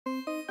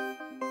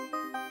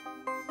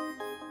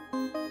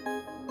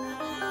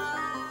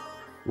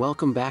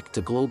Welcome back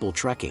to Global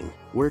Trekking,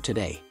 where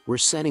today, we're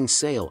setting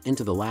sail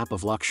into the lap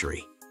of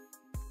luxury.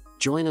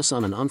 Join us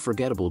on an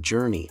unforgettable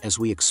journey as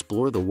we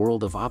explore the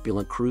world of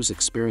opulent cruise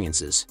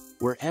experiences,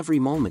 where every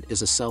moment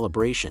is a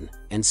celebration,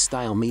 and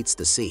style meets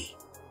the sea.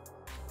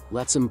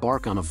 Let's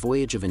embark on a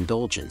voyage of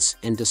indulgence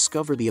and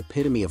discover the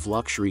epitome of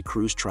luxury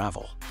cruise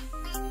travel.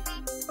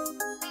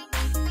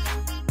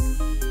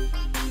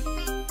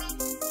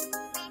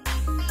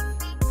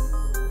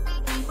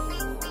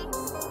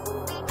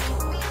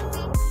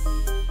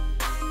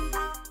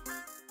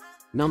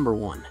 Number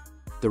 1.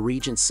 The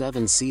Regent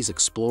Seven Seas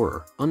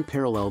Explorer,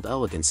 unparalleled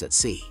elegance at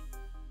sea.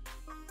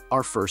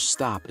 Our first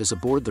stop is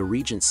aboard the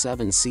Regent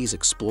Seven Seas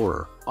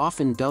Explorer,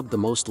 often dubbed the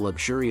most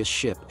luxurious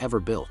ship ever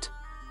built.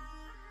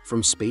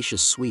 From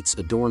spacious suites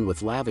adorned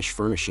with lavish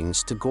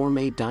furnishings to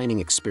gourmet dining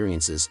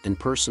experiences and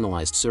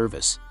personalized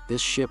service,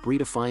 this ship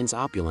redefines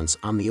opulence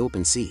on the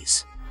open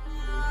seas.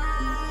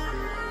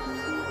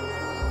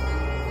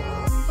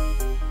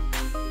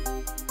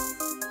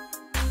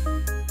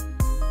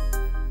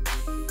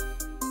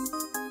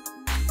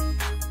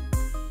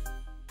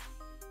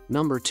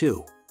 Number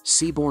 2.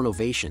 Seaborne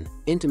Ovation,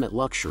 intimate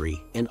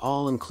luxury and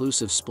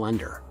all-inclusive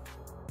splendor.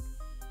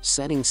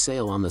 Setting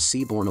sail on the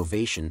Seaborne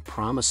Ovation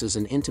promises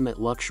an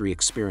intimate luxury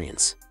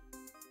experience.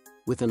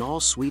 With an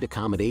all-suite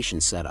accommodation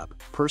setup,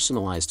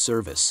 personalized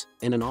service,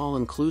 and an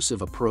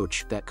all-inclusive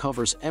approach that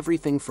covers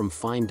everything from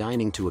fine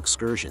dining to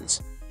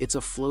excursions, it's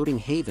a floating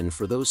haven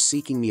for those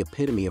seeking the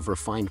epitome of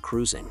refined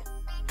cruising.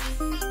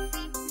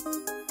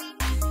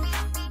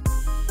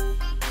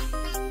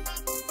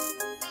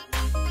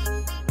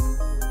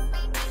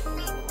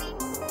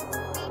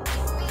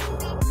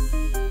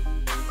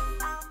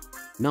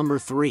 Number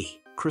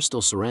 3.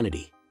 Crystal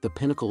Serenity, the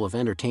pinnacle of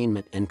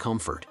entertainment and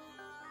comfort.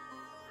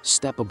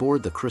 Step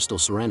aboard the Crystal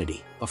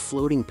Serenity, a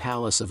floating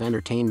palace of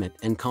entertainment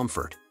and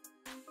comfort.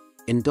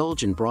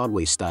 Indulge in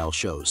Broadway-style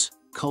shows,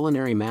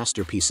 culinary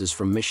masterpieces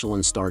from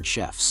Michelin-starred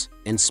chefs,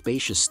 and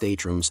spacious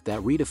staterooms that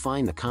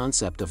redefine the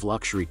concept of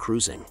luxury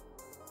cruising.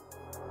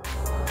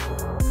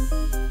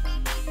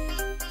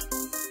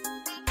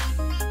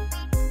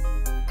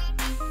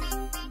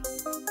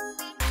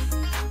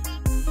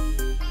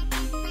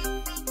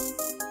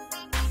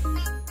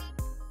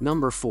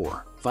 Number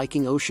 4.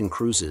 Viking Ocean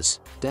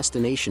Cruises,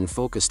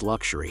 destination-focused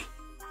luxury.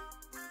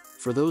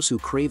 For those who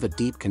crave a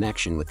deep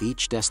connection with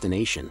each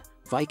destination,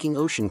 Viking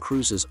Ocean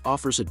Cruises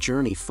offers a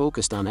journey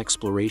focused on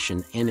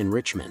exploration and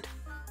enrichment.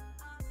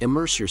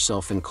 Immerse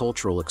yourself in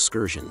cultural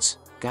excursions,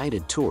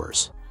 guided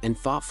tours, and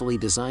thoughtfully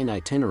designed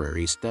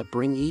itineraries that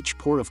bring each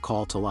port of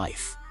call to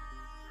life.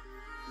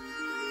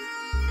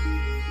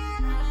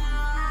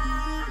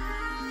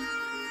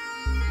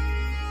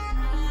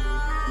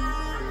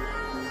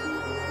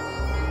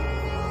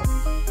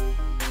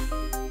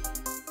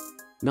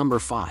 Number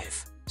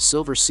 5.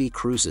 Silver Sea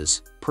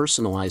Cruises,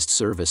 personalized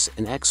service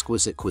and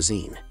exquisite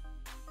cuisine.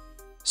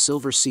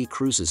 Silver Sea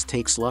Cruises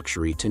takes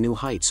luxury to new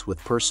heights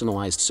with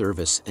personalized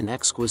service and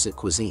exquisite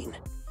cuisine.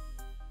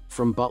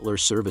 From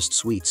butler-serviced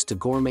suites to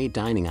gourmet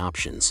dining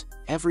options,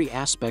 every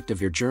aspect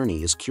of your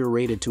journey is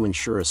curated to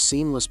ensure a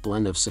seamless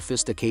blend of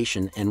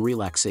sophistication and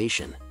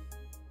relaxation.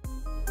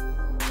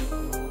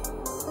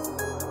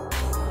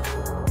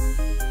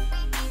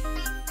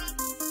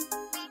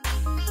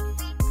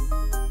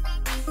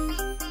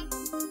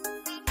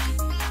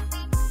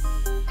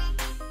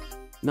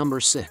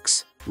 Number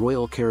 6.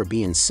 Royal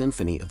Caribbean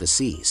Symphony of the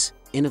Seas,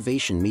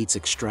 innovation meets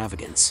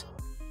extravagance.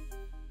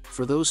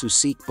 For those who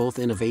seek both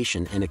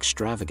innovation and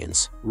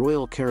extravagance,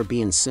 Royal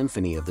Caribbean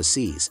Symphony of the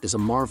Seas is a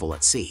marvel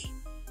at sea.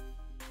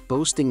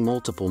 Boasting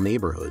multiple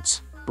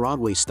neighborhoods,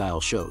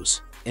 Broadway-style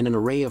shows, and an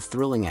array of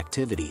thrilling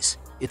activities,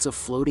 it's a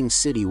floating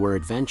city where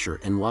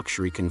adventure and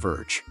luxury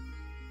converge.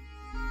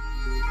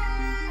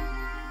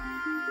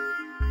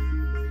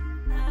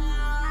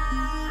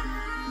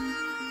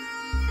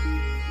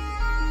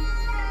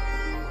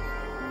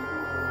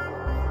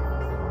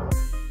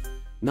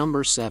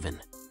 Number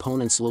 7.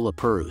 Peninsula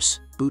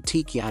Purus,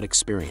 boutique yacht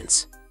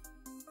experience.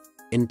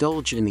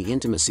 Indulge in the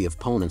intimacy of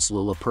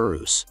Peninsula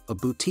Purus, a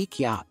boutique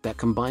yacht that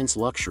combines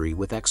luxury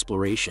with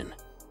exploration.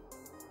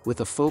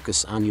 With a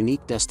focus on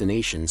unique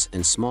destinations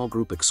and small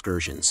group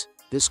excursions,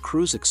 this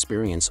cruise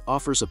experience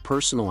offers a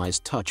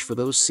personalized touch for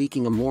those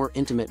seeking a more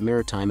intimate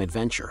maritime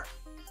adventure.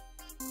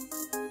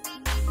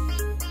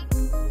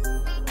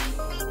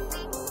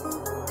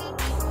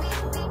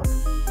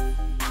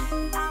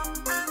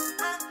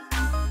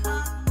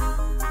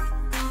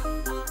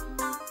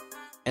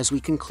 As we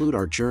conclude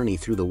our journey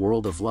through the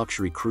world of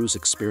luxury cruise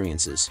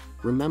experiences,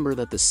 remember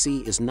that the sea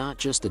is not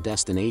just a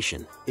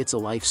destination, it's a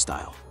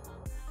lifestyle.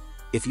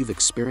 If you've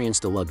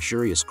experienced a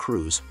luxurious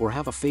cruise or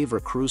have a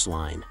favorite cruise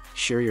line,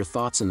 share your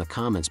thoughts in the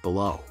comments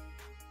below.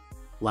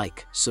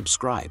 Like,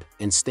 subscribe,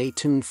 and stay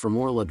tuned for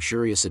more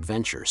luxurious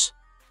adventures.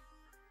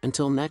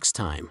 Until next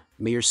time,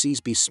 may your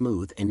seas be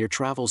smooth and your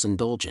travels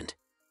indulgent.